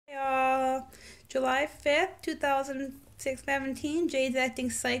July 5th, 2017, Jade's acting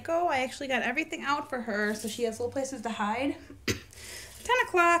psycho. I actually got everything out for her, so she has little places to hide. 10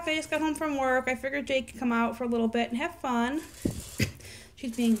 o'clock, I just got home from work. I figured Jade could come out for a little bit and have fun.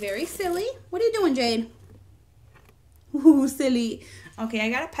 She's being very silly. What are you doing, Jade? Ooh, silly. Okay, I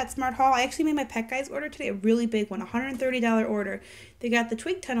got a PetSmart haul. I actually made my Pet Guys order today, a really big one, $130 order. They got the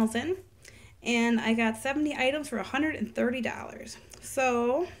twig tunnels in, and I got 70 items for $130.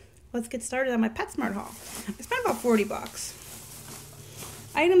 So let's get started on my PetSmart haul. I spent about 40 bucks.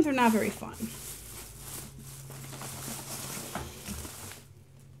 Items are not very fun.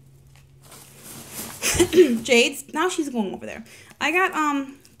 Jade's, now she's going over there. I got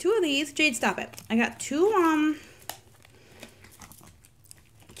two of these. Jade, stop it. I got two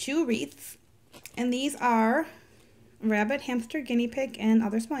wreaths, and these are rabbit, hamster, guinea pig, and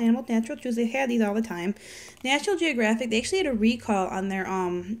other small animals. Natural Chews. They had these all the time. National Geographic, they actually had a recall on their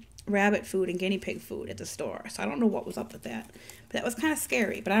rabbit food and guinea pig food at the store, so I don't know what was up with that, but that was kind of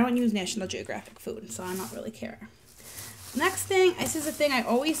scary. But I don't use National Geographic food, so I don't really care. Next thing, this is the thing I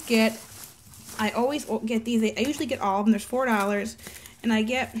always get. I always get these. I usually get all of them. There's $4, and I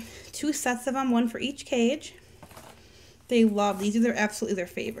get 2 sets of them, one for each cage. They love these. These are absolutely their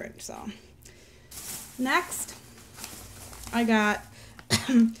favorite. So next, I got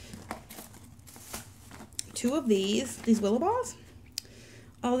 2 of these willow balls.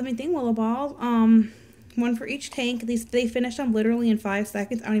 All the main thing willow balls. One for each tank. They finished them literally in 5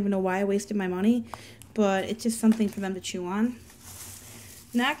 seconds. I don't even know why I wasted my money, but it's just something for them to chew on.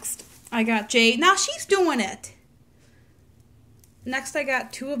 Next, I got Jade. Now she's doing it. Next, I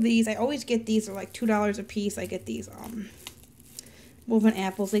got 2 of these. I always get these. They're like $2 a piece. I get these woven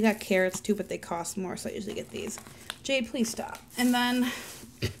apples. They got carrots too, but they cost more, so I usually get these. Jade, please stop. And then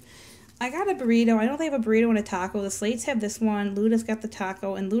I got a burrito. I know they have a burrito and a taco. The Slates have this one. Luda's got the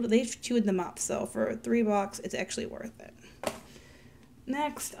taco, and Luda, they've chewed them up. So for $3, it's actually worth it.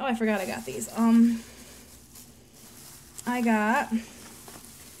 Next, oh, I forgot I got these. I got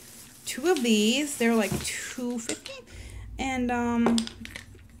 2 of these. They're like $2.50, and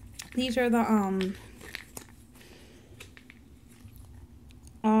these are the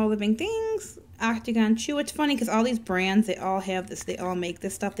All Living Things Octagon Chew. It's funny because all these brands, they all have this. They all make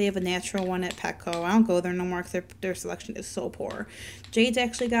this stuff. They have a natural one at Petco. I don't go there no more because their selection is so poor. Jade's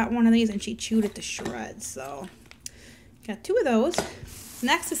actually got one of these, and she chewed it to shreds. So got 2 of those.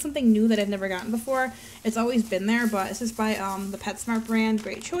 Next is something new that I've never gotten before. It's always been there, but this is by the PetSmart brand.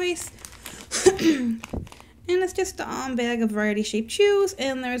 Great choice. And it's just a bag of variety shaped chews,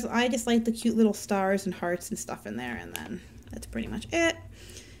 and I just like the cute little stars and hearts and stuff in there, and then that's pretty much it.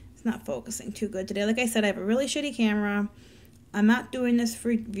 It's not focusing too good today. Like I said, I have a really shitty camera. I'm not doing this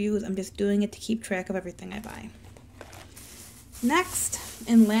for views. I'm just doing it to keep track of everything I buy. Next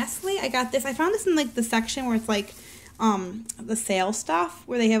and lastly, I got this. I found this in like the section where it's like the sale stuff,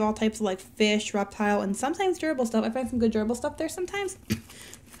 where they have all types of like fish, reptile, and sometimes durable stuff. I find some good durable stuff there sometimes.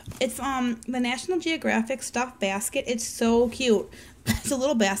 It's the National Geographic stuffed basket. It's so cute. It's a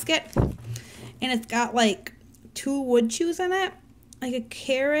little basket, and it's got like 2 wood chews in it, like a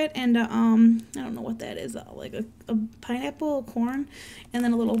carrot and a I don't know what that is, like a pineapple, a corn, and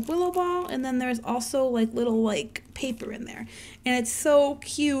then a little willow ball, and then there's also like little like paper in there, and it's so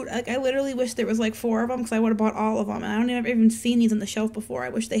cute. Like I literally wish there was like 4 of them, because I would have bought all of them, and I don't even seen these on the shelf before. I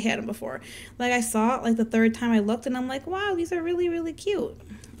wish they had them before. Like I saw it like the 3rd time I looked, and I'm like, wow, these are really, really cute.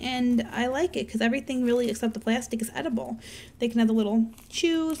 And I like it because everything really except the plastic is edible. They can have the little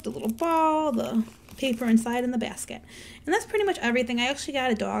chews, the little ball, the paper inside, in the basket. And that's pretty much everything. I actually got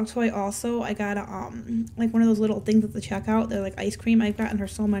a dog toy also. I got a like one of those little things at the checkout. They're like ice cream. I've gotten her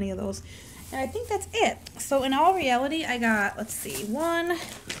so many of those. And I think that's it. So in all reality, I got, let's see, 1,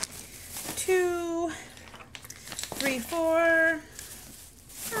 2, 3, 4,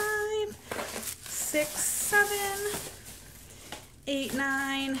 5, 6, 7, 8,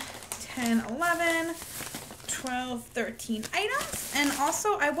 9, 10, 11, 12, 13 items. And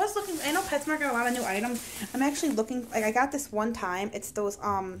also, I was looking, I know PetSmart got a lot of new items. I'm actually looking, like I got this one time. It's those,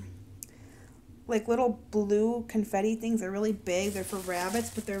 like little blue confetti things. They're really big. They're for rabbits,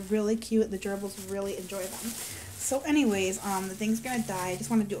 but they're really cute. The gerbils really enjoy them. So anyways, the thing's gonna die. I just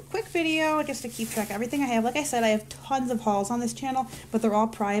want to do a quick video just to keep track of everything I have. Like I said, I have tons of hauls on this channel, but they're all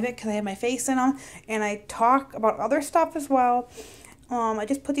private because I have my face in them, and I talk about other stuff as well. I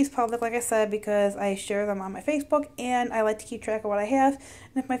just put these public, like I said, because I share them on my Facebook, and I like to keep track of what I have.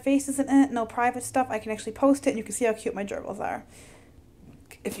 And if my face isn't in it, no private stuff, I can actually post it, and you can see how cute my gerbils are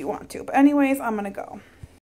if you want to. But anyways, I'm gonna go.